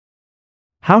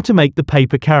How to make the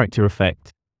paper character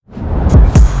effect.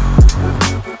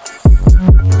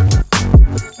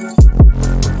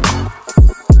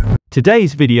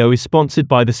 Today's video is sponsored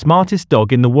by the smartest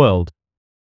dog in the world.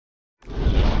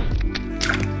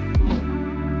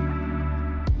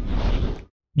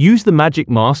 Use the magic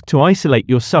mask to isolate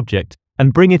your subject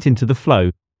and bring it into the flow.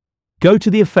 Go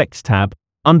to the Effects tab,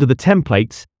 under the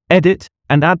Templates, Edit,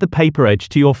 and add the paper edge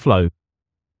to your flow.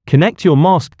 Connect your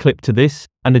mask clip to this,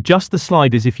 and adjust the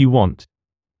sliders if you want.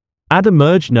 Add a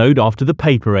merge node after the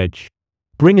paper edge.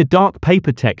 Bring a dark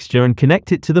paper texture and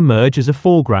connect it to the merge as a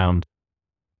foreground.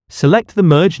 Select the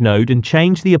merge node and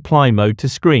change the apply mode to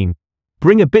screen.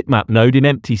 Bring a bitmap node in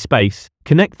empty space,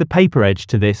 connect the paper edge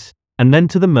to this, and then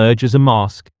to the merge as a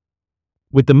mask.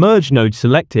 With the merge node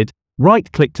selected,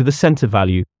 right-click to the center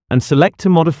value, and select to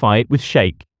modify it with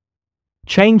shake.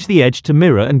 Change the edge to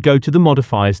mirror and go to the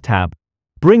Modifiers tab.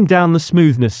 Bring down the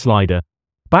smoothness slider.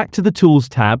 Back to the Tools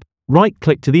tab,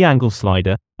 right-click to the angle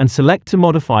slider, and select to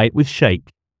modify it with shake.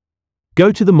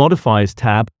 Go to the Modifiers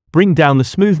tab, bring down the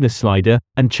smoothness slider,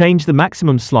 and change the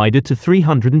maximum slider to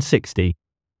 360.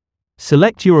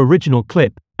 Select your original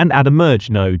clip, and add a merge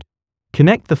node.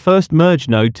 Connect the first merge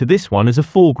node to this one as a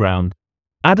foreground.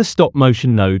 Add a stop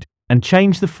motion node, and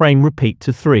change the frame repeat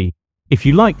to 3. If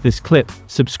you like this clip,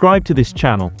 subscribe to this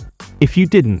channel. If you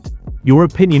didn't, your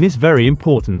opinion is very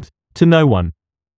important to no one.